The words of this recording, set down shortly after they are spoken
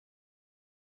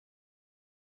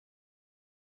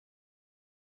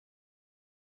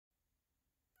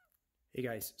Hey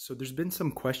guys, so there's been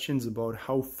some questions about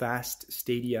how fast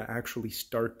Stadia actually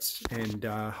starts and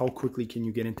how quickly can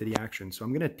you get into the action. So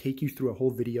I'm going to take you through a whole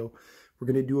video. We're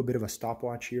going to do a bit of a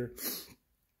stopwatch here.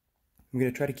 I'm going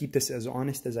to try to keep this as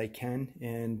honest as I can,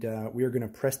 and we are going to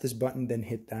press this button, then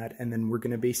hit that, and then we're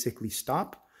going to basically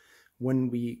stop when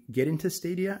we get into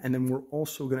Stadia, and then we're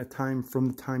also going to time from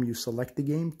the time you select the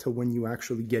game to when you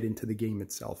actually get into the game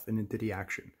itself and into the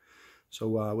action.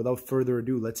 So without further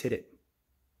ado, let's hit it.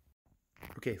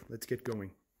 Okay, let's get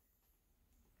going.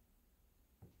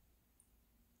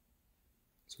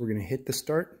 So we're going to hit the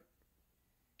start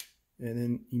and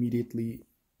then immediately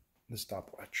the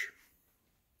stopwatch.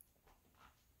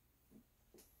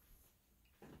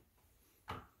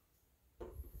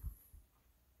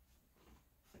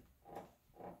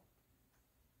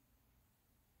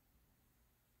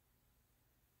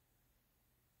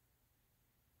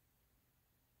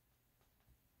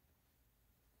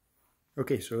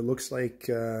 Okay, so it looks like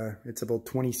it's about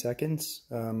 20 seconds.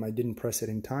 I didn't press it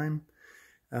in time.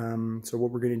 So what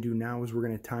we're going to do now is we're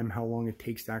going to time how long it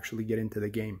takes to actually get into the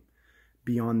game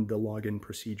beyond the login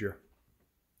procedure.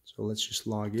 So let's just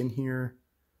log in here.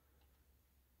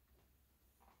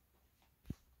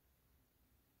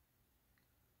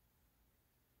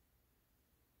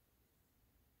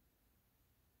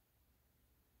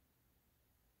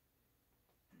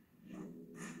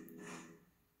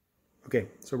 Okay,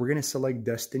 so we're going to select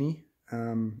Destiny.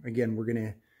 Again, we're going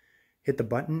to hit the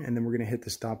button and then we're going to hit the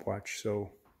stopwatch. So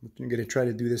I'm going to try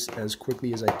to do this as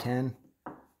quickly as I can.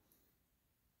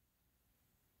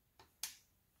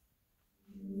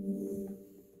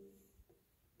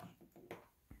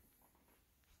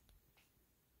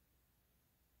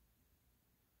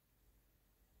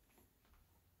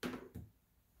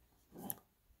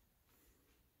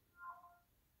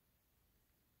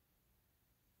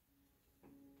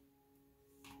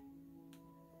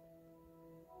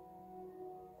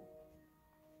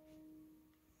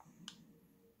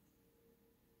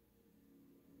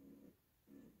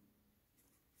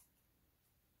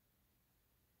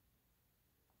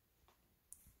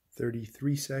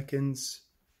 "33 seconds.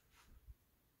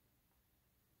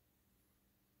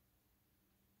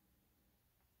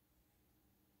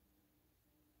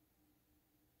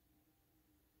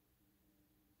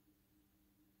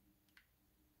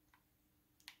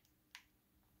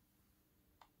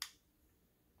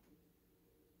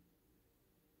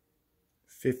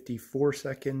 "54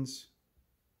 seconds.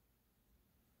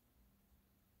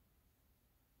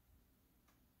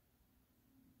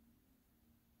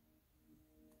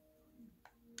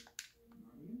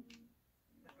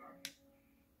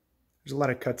 There's a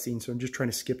lot of cutscenes, so I'm just trying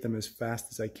to skip them as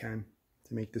fast as I can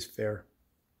to make this fair.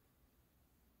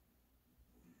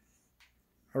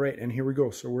 All right, and here we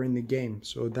go. So we're in the game.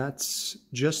 So that's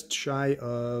just shy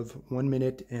of 1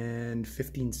 minute and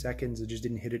 15 seconds. I just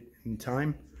didn't hit it in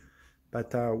time,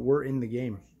 but we're in the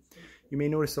game. You may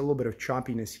notice a little bit of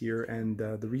choppiness here, and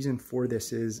the reason for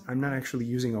this is I'm not actually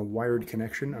using a wired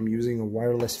connection. I'm using a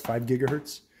wireless 5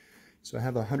 gigahertz. So I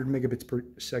have a 100 megabits per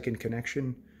second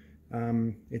connection.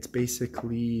 It's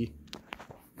basically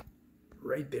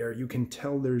right there. You can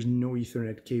tell there's no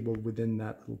Ethernet cable within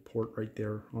that little port right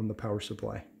there on the power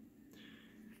supply.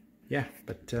 Yeah,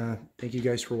 but thank you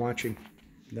guys for watching.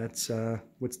 That's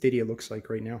what Stadia looks like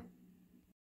right now.